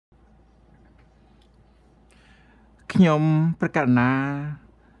ខ្ញុំប្រកាសណា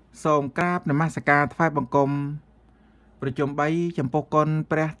សូមក្រាបនមស្ការថ្វាយបង្គំប្រជុំ3ចំពោះគុណ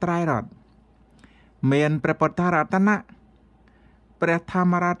ព្រះត្រៃរតន៍មានព្រះពុទ្ធរតនៈព្រះធម្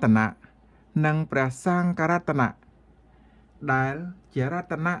មរតនៈនិងព្រះសង្ឃរតនៈដែលជារ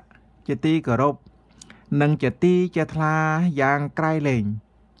តនៈជាទីគោរពនិងជាទីជាថ្លាយ៉ាងក្រៃលែង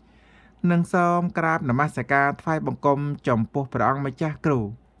និងសូមក្រាបនមស្ការថ្វាយបង្គំចំពោះព្រះអង្គម្ចាស់គ្រូ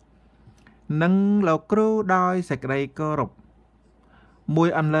និងលោកគ្រូដោយសេចក្តីគោរពមួយ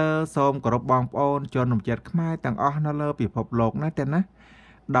អន្លើសូមគោរពបងប្អូនជនរំចិត្តខ្មែរទាំងអស់នៅលើពិភពលោកណាទេណា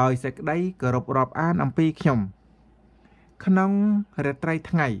ដោយសេចក្តីគោរពរាប់អានអំពីខ្ញុំក្នុងរាត្រី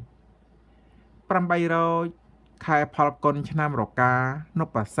ថ្ងៃ800ខែផលគុណឆ្នាំរកានុ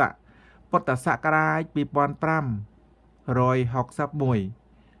បស័កពុទ្ធសករាជ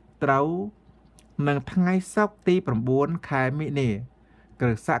2561ត្រូវនឹងថ្ងៃសុក្រទី9ខែមិនិនាគ្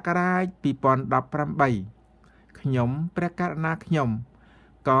រិស្តសករាជ2018ខ្ញុំព្រះករុណាខ្ញុំ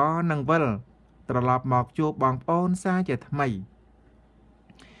ក៏នឹងវិលត្រឡប់មកជួបបងប្អូនសាជាថ្មី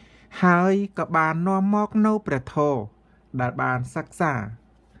ហើយក៏បាននាំមកនៅព្រះធម៌ដែលបានសិក្សា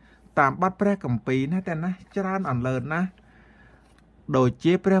តាមបទព្រះគម្ពីរណាតែណាច្រើនអន្លើណាដូច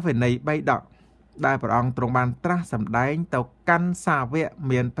ជាព្រះវិន័យ3ដកដែលព្រះអង្គទ្រង់បានត្រាស់សម្ដែងទៅកាន់សាវក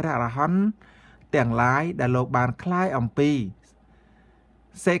មានព្រះអរហន្តទាំងឡាយដែលលោកបានคล้ายអំពី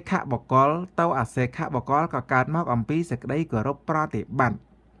សេខបកលទៅអសេខបកលក៏កើតមកអំពីសេចក្តីគោរពប្រតិបត្តិ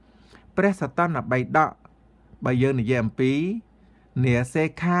ព្រះសតន3ដកបើយើងនិយាយអំពីនេសេ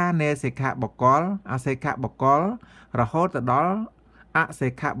ខានេសេខបកលអសេខបកលរហូតទៅដល់អសេ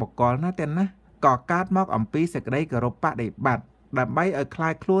ខបកលណាទេណាក៏កើតមកអំពីសេចក្តីគោរពបដិបត្តិដើម្បីឲ្យคล้า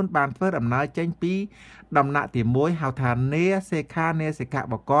ยខ្លួនបានធ្វើដំណើរចេញពីដំណាក់ទី1ហៅថានេសេខានេសេខ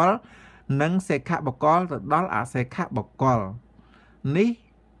បកលនិងសេខបកលទៅដល់អសេខបកលនេះ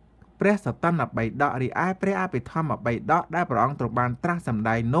ព្រះសតន3ដករីឯព្រះអភិធម្ម3ដកដែលព្រះអង្គទ្រង់បានត្រាស់សម្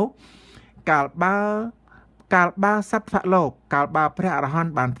ដែងនោះកាលបើសត្វលោកកាលបើព្រះអរហន្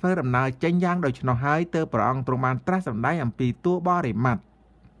តបានធ្វើដំណើរចេញយ៉ាងដូច្នោះហើយទើបព្រះអង្គទ្រង់បានត្រាស់សម្ដែងអំពីតួបរិមត្ត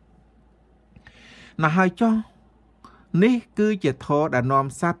ណាហើយចុះនេះគឺជាធម៌ដែលនាំ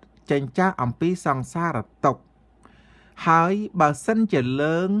សត្វចេញចាកអំពីសង្សារទុក្ខហើយបើសិនជា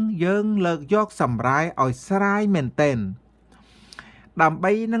យើងលើកយកសម្រាយឲ្យស្រាយមែនទែនដើម្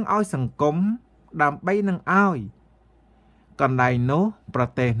បីនឹងឲ្យសង្គមដើម្បីនឹងឲ្យកន្លែងនោះប្រ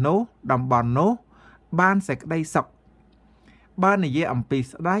ទេសនោះតំបន់នោះបានសេចក្តីសុខបើនិយាយអំពី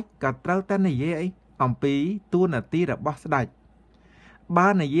ស្ដេចក៏ត្រូវតែនិយាយអំពីតួនាទីរបស់ស្ដេចបើ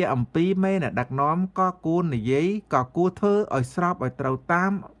និយាយអំពីមេអ្នកដឹកនាំក៏គួរនិយាយក៏គួរធ្វើឲ្យស្របឲ្យត្រូវតា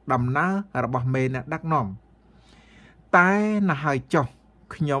មដំណើររបស់មេអ្នកដឹកនាំតែណាហើយចុះ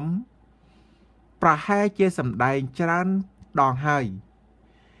ខ្ញុំប្រហែលជាសម្ដែងច្រើនដងហើយ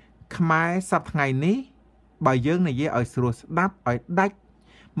ខ្មែរសប្តាហ៍ថ្ងៃនេះបើយើងនិយាយឲ្យស្រួលស្ដាប់ឲ្យដាច់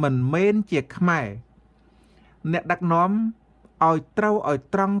មិនមែនជាខ្មែរអ្នកដឹកនាំឲ្យត្រូវឲ្យ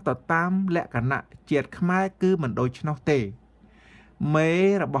ត្រង់ទៅតាមលក្ខណៈជាតិខ្មែរគឺមិនដូច្នោះទេមេ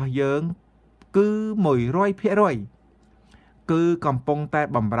របស់យើងគឺ 100% គឺកំពុងតែ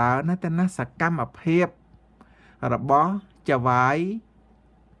បំរើណាតែណាសកម្មភាពរបស់ចវាយ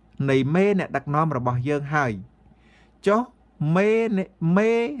នៃមេអ្នកដឹកនាំរបស់យើងហើយចុះមេ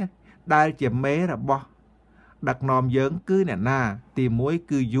ដែលជាមេរបស់ដឹកនាំយើងគឺអ្នកណាទី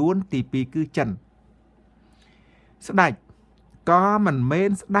1គឺយួនទី2គឺចិនស្ដេចក៏មិនមែន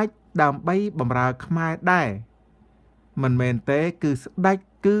ស្ដេចដើម្បីបំរើខ្មែរដែរមិនមែនទេគឺស្ដេច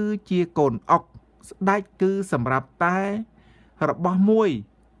គឺជាកូនអុកស្ដេចគឺសម្រាប់តែរបស់មួយ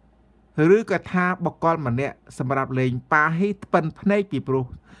ឬក៏ថាបកលម្នាក់សម្រាប់លេងប៉ាហ៊ីថ្ពិនភ្នែកពីព្រោះ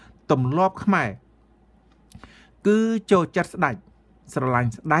ទម្លាប់ខ្មែរគឺចូលចិត្តស្ដេចស្រឡាញ់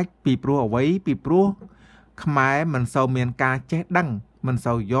ស្ដេចពីព្រោះអ្វីពីព្រោះខ្មែរមិនសូវមានការចេះដឹងមិន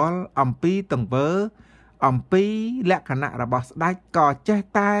សូវយល់អំពីទង្វើអំពីលក្ខណៈរបស់ស្ដេចក៏ចេះ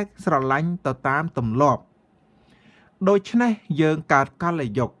តែស្រឡាញ់ទៅតាមទម្លាប់ដូច្នេះយើងកើតកល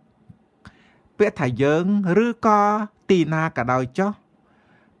យុគពាក្យថាយើងឬក៏ទីណាក៏ដោយចុះ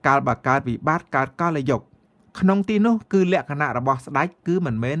កាលបើកើតវិបត្តិកើតកលយុគក្នុងទីនោះគឺលក្ខណៈរបស់ស្ដេចគឺ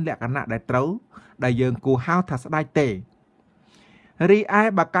មិនមែនលក្ខណៈដែលត្រូវដែលយើងគួរហៅថាស្ដេចទេរីឯ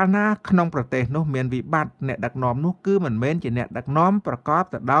បើកាលណាក្នុងប្រទេសនោះមានវិបត្តិអ្នកដឹកនាំនោះគឺមិនមែនជាអ្នកដឹកនាំប្រកប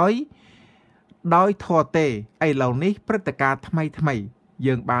ទៅដោយធម៌ទេឥឡូវនេះព្រឹត្តិការណ៍ថ្មី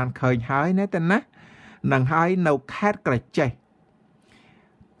យើងបានឃើញហើយណាតែណានឹងហើយនៅខេត្តក្រចេះ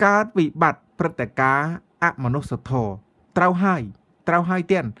កើតវិបត្តិព្រឹត្តិការណ៍អមនុស្សធម៌ត្រូវហើយ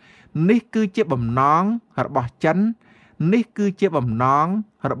ទៀតនេះគឺជាបំណងរបស់ចិននេះគឺជាបំណង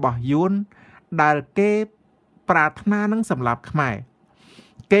របស់យួនដែលគេប្រាថ្នានឹងសម្លាប់ខ្មែរ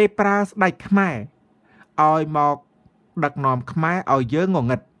គេប្រើស្ដេចខ្មែរឲ្យមក đặc nòm khmai ở dưới ngộ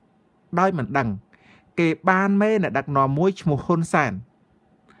nghịch đôi mình đằng kê ban mê nè đặc nòm muối mù hôn sàn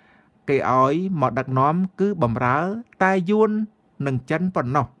kê ói một đặc nòm cứ bầm rá tai yuôn nâng chân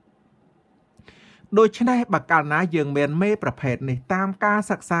phần nọ đôi chân này bà cả ná dường miền mêประเภท này tam ca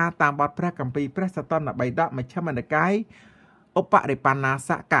sắc xa tam bọt pra cầm pi pra sa ton là bày đọ mà chăm là cái opa để pan na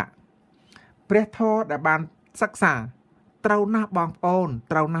sa cả pre tho đã ban sắc xa trâu na bong ôn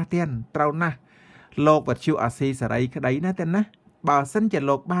trâu na tiền trâu na lô vật chịu ở xì sở đấy cái đấy nè tên nè bảo sân chỉ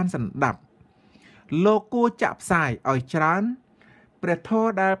lô ban sẵn đập lô cua chạp xài ở trán pre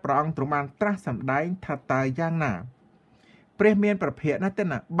tho đã prong trụ ban tra sẵn đấy thật tài giang nà pre miênประเภท nè tên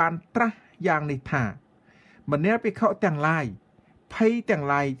là ban tra giang này thả mà nếu bị khẩu tàng lai phay tàng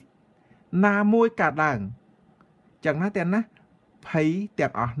lai na môi cả đàng chẳng nói tên nè phay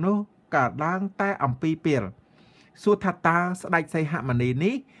tàng ở nô cả đàng tai ẩm pi piel su thật ta sẽ đánh xây hạ mà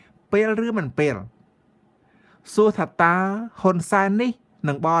ní piel rư mình piel su thật ta hồn sai ní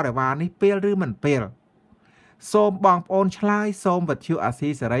nâng bo để vào ní piel rư mình piel xôm bong ôn chlai xôm vật chịu à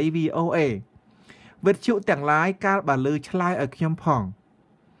xí sở đấy VOA vật chịu tàng lai ca bà lư chlai ở khiêm phòng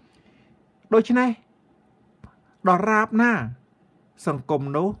đôi chân này đỏ rạp na sân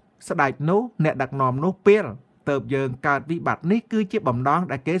cùng nô sẽ đạch nô nẹ đặc nòm nô piel tợp dường cả vị bạc ní cứ chiếc bầm đón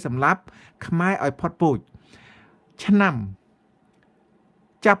đã kế sầm lắp khmai ở phót bụi chân nằm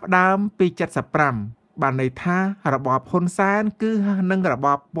chạp đám pi chặt sập rằm bàn này tha rà bọp hôn san cứ nâng rà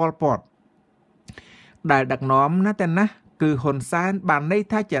bọp bol bọt đại đặc nòm ná tên ná cứ hôn san bàn này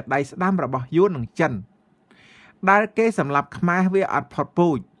tha chặt đầy đám rà bọp yuôn nâng chân đã kế sầm lắp khmai với ở phót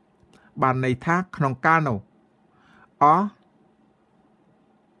bụi bàn này tha khổng ca nổ ó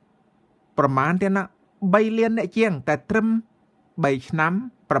ประมาณ tên ná bay liên nệ chiêng tại trâm 7 năm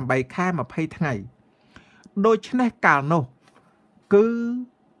 8 khai mà phay ngày đôi chân này cả nổ cứ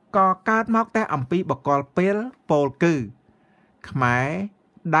có cát móc tay ẩm pi bọc cọl pêl pol cư khmái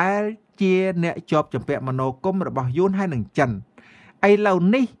đã chia nệ chộp chấm vẹn mà nô cung rồi bỏ yun hai nâng chân ai lâu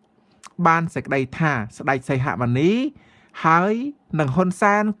ní ban sẽ đầy thả sẽ đầy xây hạ mà ní hái nâng hôn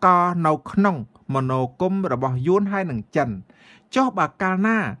san co nâu nông mà nô cung rồi bỏ yun hai nâng chân cho bà ca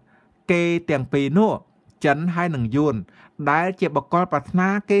na kê tiền pì nô chân hai nâng yun đã chia bọc cọl bạc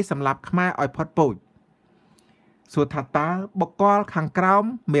na kê sầm lạp khmái oi phót bụiสุดท้ายบกอลขังกราว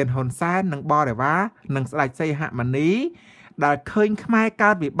เมียนหอนซ่นังบอเดว่านังสลายใจหะมันนี้ได้เคยขมายกา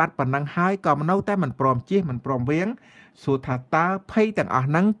รวิบัติปนังหายก็มันเอาแต่มันปลอมจี้มันปลอมเวียงสุดท้ายไพ่แต่งอ่าง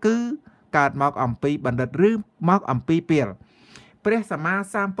นังคือการมอกอัมปีบันดัดหรือมอกอัมปีเปียลเปรียสมา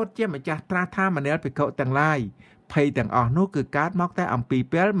สามปดเจียมจากตราท่ามันเนี้ยไปเขาแต่งลายไพ่แต่งอ่างนู้คือการมอกแต่อัมปี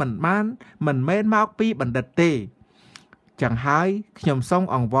เปียลมันเม้นมอกปีบันดัดเตจังหายขยมส่ง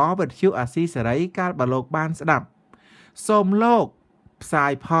อ่องวอบัดชิวอาซีสไลการบาโลกบ้านสดับสมโลกสา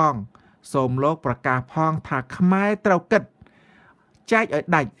ยพองสมโลกประกาศพองถักขมายเต้ากิดใจไอ้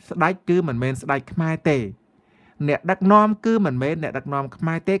ดักสไลคือเหมือนเมนสไลขมายเตเนี่ยดักนอมคือเหมือนเมนเนี่ยดักนอมขม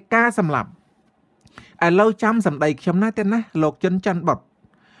ายเตก้าสำหรับไอ้เราจำสำได้ขยมน่าเต้นนะโลกจนจันบด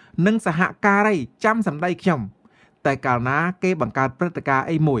นึ่งสหการไรจำสำได้ขยมแต่กาลนะเกบังการปฏิกาไ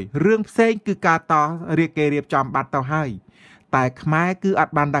อ้หมวยเรื่องเส้นคือการต่อเรียกเกเรียบจอมบัดเต่าให้แต่ขมายคืออัด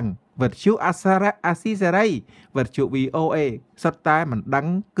บานดังvật chịu asisaray vật chịu VOA sắp tai mình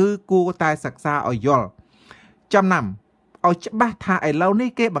đắng cứ cua tai sặc xa ở yol trăm năm ở chấp bát tha ai lâu ní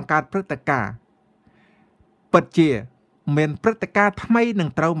kê bằngการประกาศเปิดเจียเมนประกาศทำไมหนึ่ง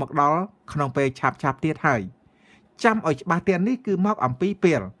เต้าหมกดอขนมไปฉับเตี้ยไทยจำเอาบาเตียนนี่คือมอกอัมปีเ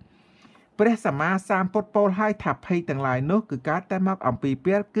ปียลเปรสมาสามปดโปลให้ถับให้ต่างหลายนกคือการแต่มอกอัมปีเ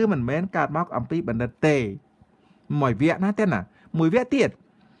ปียลคือเหมือนเมนการมอกอัมปีบันเดเตหมวยเวียนะเต้นน่ะหมวยเวียเตี้ย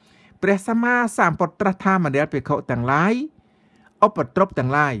เปรสมาสามปดตรธามันเดียไปเขาต่างหลายอปตรบต่าง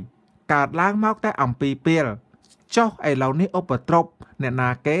หลายการล้างมอกแต่อัมปีเปียลเจ้าไอเหล่านี้อปตรบเนี่ยนา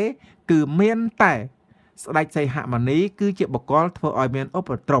เก๋คือเมียนแต่สไลใจหะมันนี้คือเจ็บบกอลเธอออยเมียนอป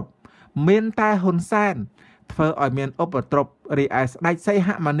ตรบเมียนแต่ฮุนแซนเธอออยเมียนอปตรบรีไอสไลใจห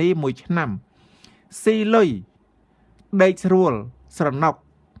ะมันนี้มวยชนำซีลุยได้สรัวสระนก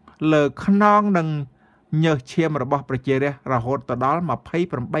เลิกขนองดังเนื้อเชี่ยมระบบประเจเดระหดต่อดอลมาไพ่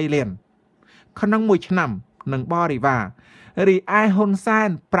ปรำใบเลียนขนองมวยชนำหนึ่งบอริว่ารีไอฮุนแซน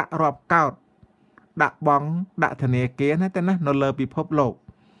ประรอบเก่าดะบองดะทะเนเกนะแต่นะนเลอปีพบโลก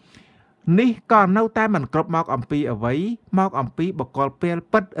นี่ก่อนเน่าแต่มันกรบมอกอัมปีเอาไว้มอกอัมปีบกอลเปล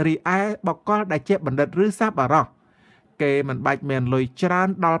ปัดรีไอบกอลได้เจ็บบันเดหรือซาบะรอเกมันใบเมนลอยจาน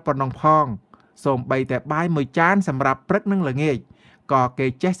ดอลปนองพองส่งใบแต่ใบมือจานสำหรับปรึกนั่งละเงยก่อเก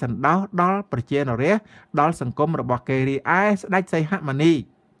เจสันดอลประเจนเอาเรียดอลสังคมระบบเกรีไอได้ใจฮะมันนี่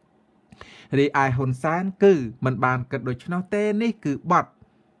รีไอฮุนซานคือมันบานกระโดดชนเต้นี่คือบอด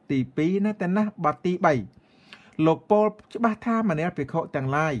ตีปีนะแต่นะบอดตีใบ លោកពលច្បាស់ថាមនាលភិក្ខុទាំង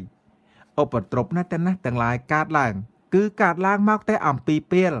ឡាយឧបទ្រពណាទាំងណាទាំងឡាយកើតឡើងគឺកើតឡើងមកតែអំពី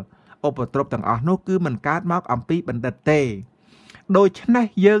ពេលឧបទ្រពទាំងអស់នោះគឺមិនកើតមកអំពីបណ្ឌិតទេដូច្នេះ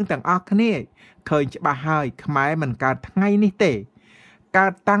យើងទាំងអស់គ្នាឃើញច្បាស់ហើយខ្មែរមិនកើតថ្ងៃនេះទេកើ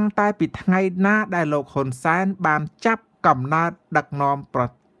តតាំងតែពីថ្ងៃណាដែលលោកហ៊ុនសែនបានចាប់កំណើតដឹកនាំប្រ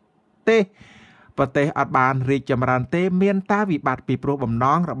ទេសអត់បានរីកចម្រើនទេមានតែវិបត្តិពីព្រោះបំណ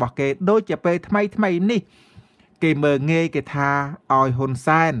ងរបស់គេដូចជាពេលថ្មីនេះគេមើងងាយគេថាឲ្យហ៊ុន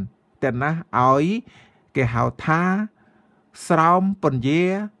សែនតែណាឲ្យគេហៅថាស្រោមពន្យា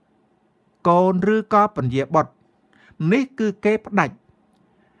កូនឬក៏ពន្យាបុត្រនេះគឺគេផ្ដាច់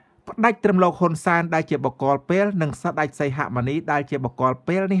ត្រឹមលោកហ៊ុនសែនដែលជាបកលពេលនិងស្ដេចសីហមុនីដែលជាបកល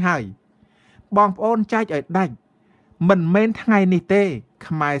ពេលនេះហើយបងប្អូនចែកឲ្យដាច់មិនមែនថ្ងៃនេះទេ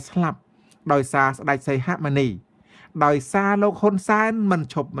ខ្មែរស្លាប់ដោយសារស្ដេចសីហមុនីដោយសារលោកហ៊ុនសែនមិន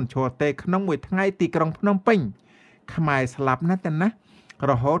ឈប់មិនឈរទេក្នុងមួយថ្ងៃទីក្រុងភ្នំពេញខ្មែរស្លាប់ណាស់តែណា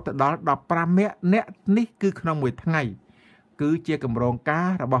រហូតទៅដល់15នាក់នេះគឺក្នុងមួយថ្ងៃគឺជាគម្រោងការ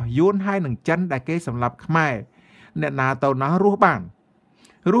របស់យួនហើយនឹងចិនដែលគេសម្លាប់ខ្មែរអ្នកណាទៅណារស់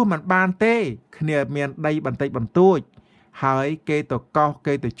មិនបានទេគ្នាមានដីបន្តិចបន្តួចហើយគេទៅកោស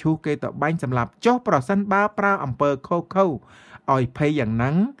គេទៅឈូសគេទៅបាញ់សម្លាប់ចុះប្រសិនបើប្រើអំពើខុសឲ្យភ័យយ៉ាងហ្នឹ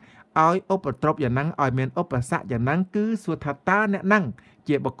ងឲ្យឧបទ្រពយ៉ាងហ្នឹងឲ្យមានឧបសគ្គយ៉ាងហ្នឹងគឺសួរថាតើអ្នកហ្នឹង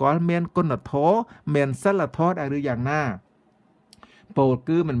ជាបុគ្គលមានគុណធម៌មានសិលធម៌ដែរឬយ៉ាងណាពោល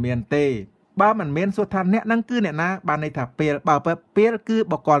គឺមិនមានទេបើមិនមានសួរថាអ្នកហ្នឹងគឺអ្នកណាបានន័យថាពេលបើពេលគឺ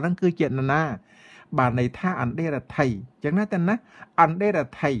បុគ្គលហ្នឹងគឺជាអ្នកណាបានន័យថាអន្តេរដ្ឋីអញ្ចឹងណាតែណាអន្តេរ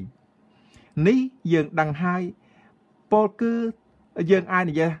ដ្ឋីនេះយើងដឹងហើយពោលគឺយើងអាច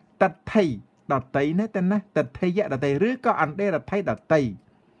និយាយតថៃដតីណាតែណាតថៃយៈដតីឬក៏អន្តេរដ្ឋីដតី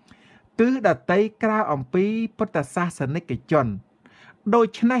គឺដតីក្រៅអំពីពុទ្ធសាសនិកជនដូ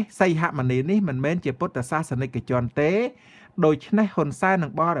ច្នេះសីហមុនីនេះមិនមែនជាពុទ្ធសាសនិកជនទេដូច្នេះហ៊ុនសែននិ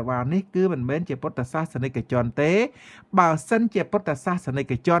ងបរិវារនេះគឺមិនមែនជាពុទ្ធសាសនិកជនទេបើសិនជាពុទ្ធសាសនិ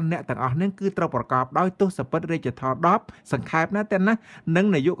កជនអ្នកទាំងអស់នេះគឺត្រូវប្រកបដោយទស្សពិតរាជធម៌10សង្ខេបណាតែណានិង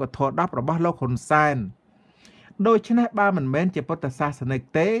នយោបាយធម៌10របស់លោកហ៊ុនសែនដូច្នេះបើមិនមែនជាពុទ្ធសាសនិក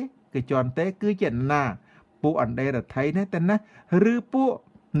ទេគឺជនទេគឺជាណាពួកអន្តេរដ្ឋីណាតែណាឬពួក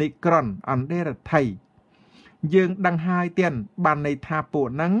និក្រនអន្តេរដ្ឋីយើងដឹងហើយទៀតបានន័យថាពួក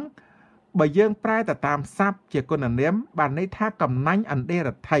ហ្នឹងបើយើងប្រែទៅតាមស័ព្ទជាគុណនាមបានន័យថាកំណាញ់អន្តេរ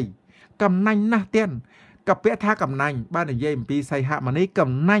ដ្ឋីកំណាញ់ណាស់ទៀតក៏ពាក្យថាកំណាញ់បាននិយាយអំពីសីហមុនី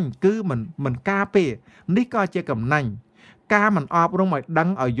កំណាញ់គឺមិនការពារនេះក៏ជាកំណាញ់ការមិនអប់រំឲ្យដឹង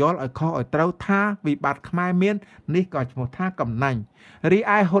ឲ្យយល់ឲ្យខុសឲ្យត្រូវថាវិបត្តិខ្មែរមាននេះក៏ឈ្មោះថាកំណាញ់រី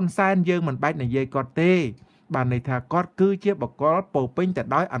ឯហ៊ុនសែនយើងមិនបាច់និយាយគាត់ទេបានន័យថាគាត់គឺជាបកលពោពេញទៅ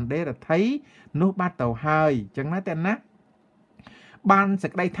ដោយអន្តេរដ្ឋីនោះបាត់ទៅហើយចឹងណាតែណាបានសេ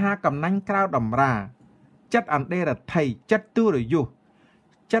ចក្តីថាកំណាញ់ក្រៅតម្រាចិត្តអន្តេរដ្ឋីចិត្តទុរយុស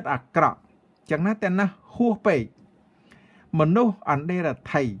ចិត្តអាក្រក់ចឹងណាតែណាហួសពេកមនុស្សអន្តេរ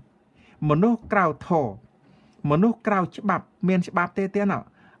ដ្ឋីមនុស្សក្រៅធម៌មនុស្សក្រៅច្បាប់មានច្បាប់ទេទៀតណា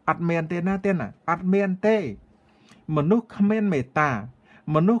អត់មានទេណាទៀតណាអត់មានទេមនុស្សគ្មានមេត្តា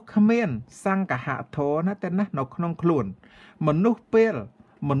មនុស្សគ្មានសង្កហធម៌ណាតែណានៅក្នុងខ្លួនមនុស្សពេល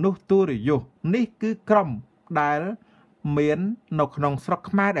មនុស្សទុរយុសនេះគឺក្រុមដែលមាននៅក្នុងស្រុក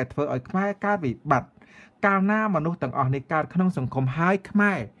ខ្មែរដែលធ្វើឲ្យខ្មែរកើតវិបត្តិកាលណាមនុស្សទាំងអស់នេះកើតក្នុងសង្គមហើយខ្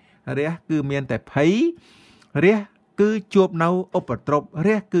មែររះគឺមានតែភ័យរះគឺជួបនៅឧបទ្រព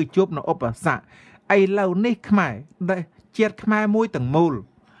រះគឺជួបនៅឧបសគ្គឥឡូវនេះខ្មែរដែលជាតិខ្មែរមួយទាំងមូល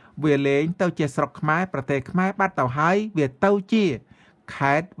វាលែងទៅជាស្រុកខ្មែរប្រទេសខ្មែរបាត់ទៅហើយវាទៅជា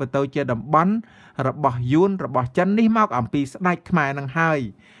ខេត្តវាទៅជាតំបន់របស់យួនរបស់ចិននេះមកអំពីស្ដេចខ្មែរនឹងហើយ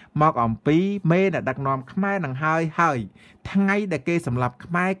មកអំពីមេដែលដឹកនាំខ្មែរនឹងហើយថ្ងៃដែលគេសម្លាប់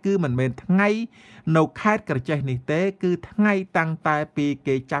ខ្មែរគឺមិនមែនថ្ងៃនៅខេត្តក្រចេះនេះទេគឺថ្ងៃតាំងតែពី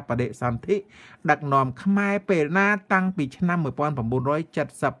គេចាប់បដិសន្ធិដឹកនាំខ្មែរពេលណាតាំងពីឆ្នាំ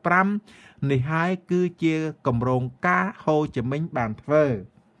1975នេះហើយគឺជាគម្រោងការហូជីមិញបានធ្វើ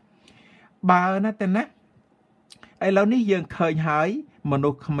បើណាតែណាឥឡូវនេះយើងឃើញហើយមនុ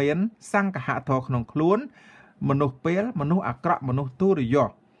ស្សគ្មានសង្កហធម៌ក្នុងខ្លួនមនុស្សពេលមនុស្សអាក្រក់មនុស្សទុរយុស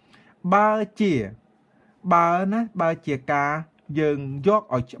បើជាការយើងយក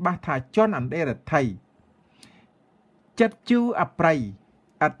ឲ្យច្បាស់ថាជនអន្តេរដ្ឋីចិត្តជូរអប្រៃ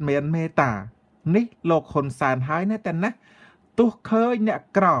អត់មានមេត្តានេះលោកហ៊ុនសែនហើយណាតែណាទោះឃើញអ្នក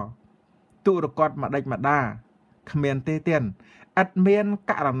ក្រទុរកតម្ដេចម្ដាគ្មានទេទៀតអត់មាន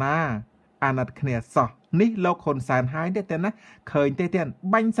ករណាអាណិតគ្នាសោះនេះលោកហ៊ុនសែនហើយទេណាឃើញទេទៀត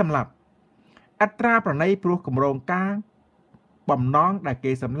បាញ់សម្លាប់អត្រាប្រណីព្រោះគម្រោងការបំណងដែល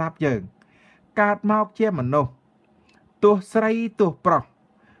គេសម្លាប់យើងកើតមកជាមនុស្សទោះស្រីទោះប្រុស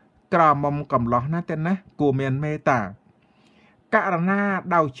ក្រមុំកំឡោះណាទេណាគួរមានមេត្តាករណា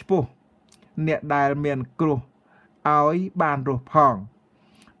ដៅឈ្មោះអ្នកដែលមានគ្រោះឲ្យបានរស់ផង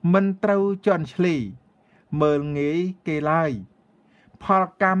មិនត្រូវជន់ឈ្លីមើលងាយគេឡើយផល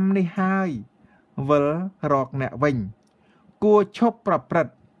កម្មនេះហើយវិលរកអ្នកវិញគួរឈប់ប្រព្រឹត្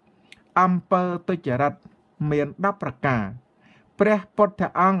តអំពើទុច្ចរិតមាន10ប្រការព្រះពុទ្ធ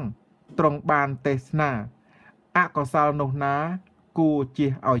អង្គទ្រង់បានទេសនាអកុសលនោះណាគួរជៀ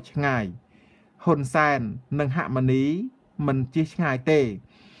សឲ្យឆ្ងាយហ៊ុនសែននិងហមនីមិនជៀសឆ្ងាយទេ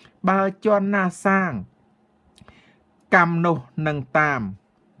បើជន់ណាសាងកម្មនោះនឹងតាម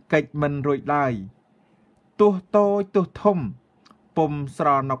កិច្ចមិនរួចឡើយទោះតូចទោះធំពុំស្រ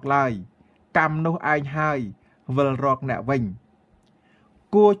ណុកឡើយកម្មនោះឯងហើយវិលរកអ្នកវិញ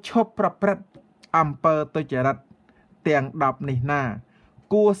គួរឈប់ប្រព្រឹត្តអំពើទុច្ចរិតទាំង10នេះណា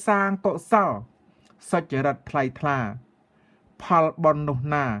គួរសាងកុសលសុចរិតថ្លៃថ្លាផលបុណ្យនោះ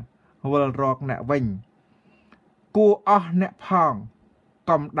ណាវិលរកអ្នកវិញគួរអស់អ្នកផង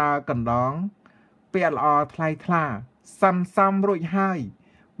កុំដើរកណ្ដងពាក្យល្អថ្លៃថ្លាសន្សំរួចហើយ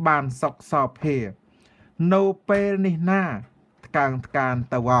បានសុខសោភានៅពេលនេះណាថ្កើងថ្កាន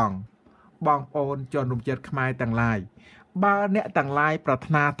ទៅវងបងប្អូនជនរួមជាតិខ្មែរទាំងឡាយបើអ្នកទាំងឡាយប្រា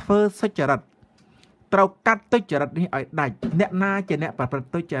ថ្នាធ្វើសុចរិតត្រូវកាត់ទុច្ចរិតនេះឲ្យដាច់អ្នកណាជាអ្នកប្រព្រឹត្ត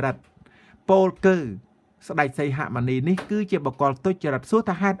ទុច្ចរិតពោលគឺស្ដេចសីហមុនីនេះគឺជាបុគ្គលទុច្ចរិតសួរ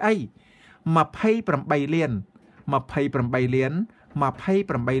ថាហេតុអី28លាន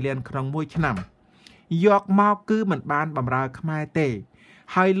ក្នុងមួយឆ្នាំយកមកគឺមិនបានបម្រើខ្មែរទេ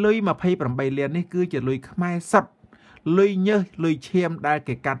ហើយលុយ28លាននេះគឺជាលុយខ្មែរសុទ្ធលុយញើសលុយឈាមដែល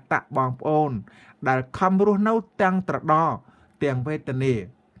គេកាត់តាក់បងប្អូនដែលខំរស់នៅទាំងត្រដោទាំងវេទនា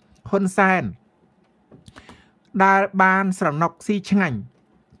ហ៊ុនសែនដែលបានស្រណុកស៊ីឆ្ងាញ់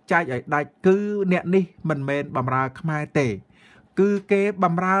ចែកឲ្យដាច់គឺអ្នកនេះមិនមែនបម្រើខ្មែរទេគឺគេប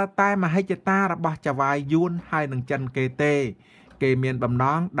ម្រើតែមហិច្ឆតារបស់ចៅហ្វាយយួនហើយនឹងចិនគេទេគេមានបំណ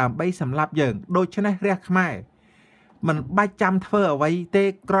ងដើម្បីសម្លាប់យើងដូច្នេះរះខ្មែរមិនបាច់ចាំធ្វើអ្វីទេ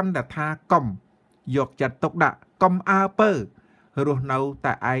គ្រាន់តែថាកុំយកចិត្តទុកដាក់កុំអើពើរស់នៅ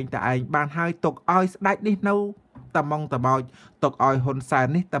តែឯងបានហើយទុកឲ្យស្ដេចនេះនៅតម៉ងតម៉ោចទុកឲ្យហ៊ុនសែន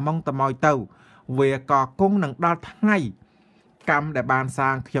នេះតម៉ងតម៉ោចទៅវាក៏គង់នឹងដល់ថ្ងៃកម្មដែលបានសា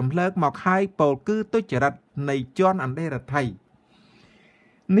ងខ្ញុំលើកមកហើយពោលគឺទុច្ចរិតនៃជន់អន្តរថៃ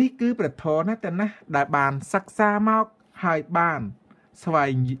នេះគឺព្រះធម៌ណាតែណាដែលបានសិក្សាមកហើយបានស្វែ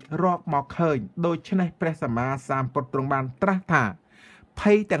ងរកមកឃើញដូច្នេះព្រះសម្មាសម្ពុទ្ធទ្រង់បានត្រាស់ថា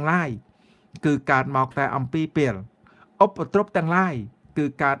ភ័យទាំងឡាយគឺកើតមកតែអំពីពេលឧបទ្រពទាំងឡាយគឺ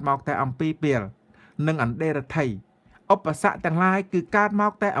កើតមកតែអំពីពេលនិងអន្តរថៃឧបសគ្គទាំងឡាយគឺកើតម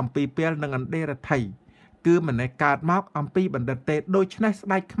កតែអំពីពេលនិងអន្តរថៃគឺមិនដែលកើតមកអំពីបណ្ឌិតទេដូច្នេះស្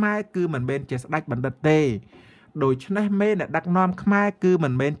ដេចខ្មែរគឺមិនមែនជាស្ដេចបណ្ឌិតទេដូច្នេះមេអ្នកដឹកនាំខ្មែរគឺមិ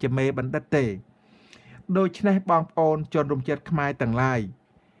នមែនជាមេបណ្ឌិតទេដូច្នេះបងប្អូនជនរួមជាតិខ្មែរទាំងឡាយ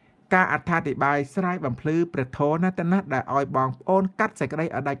ការអត្ថាធិប្បាយស្រាយបំភ្លឺព្រះធម៌ណាស់ណាស់ដែលឲ្យបងប្អូនកាត់សេចក្តីឲ្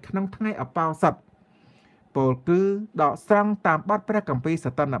យដាច់ក្នុងថ្ងៃអបោសុតពោលគឺដកស្រង់តាមបទព្រះគម្ពីរស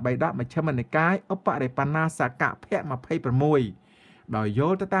តនបិដកមជ្ឈិមនិកាយឧបរិបណ្ណាសកៈភៈ26ដោយយ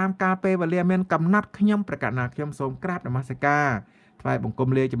ល់ទៅតាមការពេលវេលាមានកំណត់ខ្ញុំប្រកាសណាខ្ញុំសូមក្រាបនមស្ការថ្វាយបង្គំ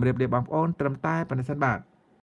លាជម្រាបលាបងប្អូនត្រឹមតែប៉ុណ្ណេះសិនបាទ